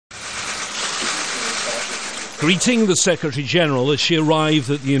Greeting the Secretary-General as she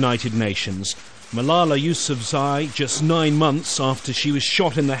arrived at the United Nations, Malala Yousafzai, just 9 months after she was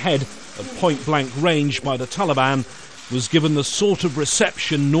shot in the head at point-blank range by the Taliban, was given the sort of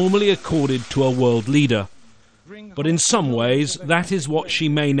reception normally accorded to a world leader. But in some ways, that is what she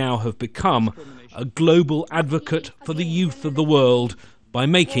may now have become, a global advocate for the youth of the world, by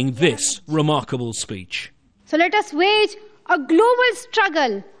making this remarkable speech. So let us wage a global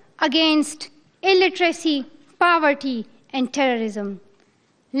struggle against illiteracy, poverty and terrorism.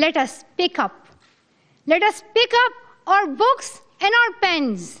 Let us pick up. Let us pick up our books and our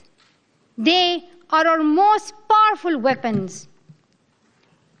pens. They are our most powerful weapons.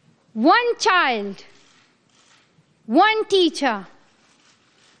 One child, one teacher,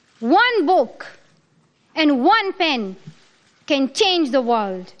 one book, and one pen can change the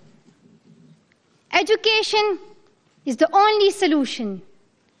world. Education is the only solution.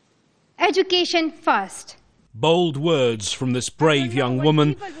 Education first. Bold words from this brave young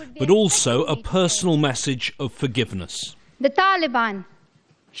woman, but also a personal message of forgiveness. The Taliban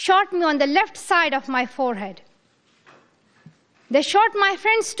shot me on the left side of my forehead. They shot my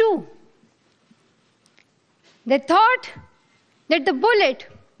friends too. They thought that the bullet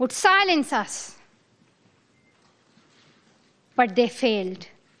would silence us. But they failed.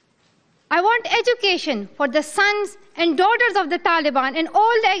 I want education for the sons and daughters of the Taliban and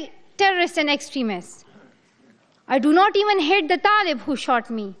all the terrorists and extremists. I do not even hate the Talib who shot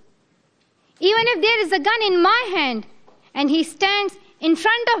me. Even if there is a gun in my hand and he stands in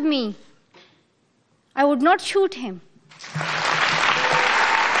front of me, I would not shoot him.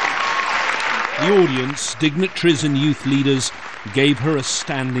 The audience, dignitaries and youth leaders, gave her a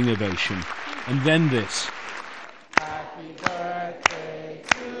standing ovation. And then this.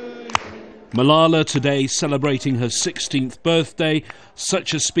 Malala today celebrating her 16th birthday.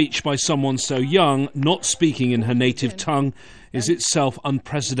 Such a speech by someone so young, not speaking in her native tongue, is itself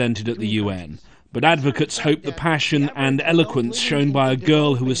unprecedented at the UN. But advocates hope the passion and eloquence shown by a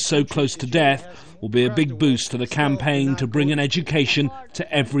girl who was so close to death will be a big boost to the campaign to bring an education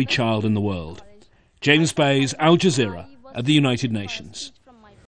to every child in the world. James Bays, Al Jazeera, at the United Nations.